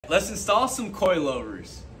Let's install some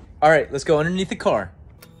coilovers. Alright, let's go underneath the car.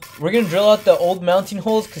 We're gonna drill out the old mounting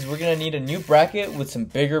holes because we're gonna need a new bracket with some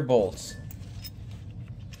bigger bolts.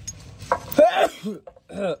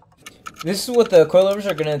 This is what the coilovers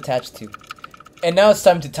are gonna attach to. And now it's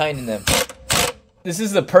time to tighten them. This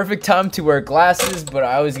is the perfect time to wear glasses, but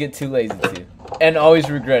I always get too lazy to. And always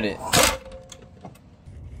regret it.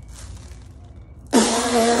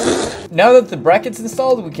 Now that the bracket's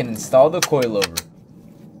installed, we can install the coilover.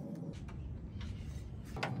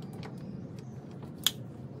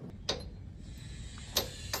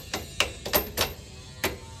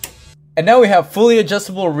 And now we have fully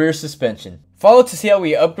adjustable rear suspension. Follow to see how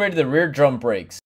we upgraded the rear drum brakes.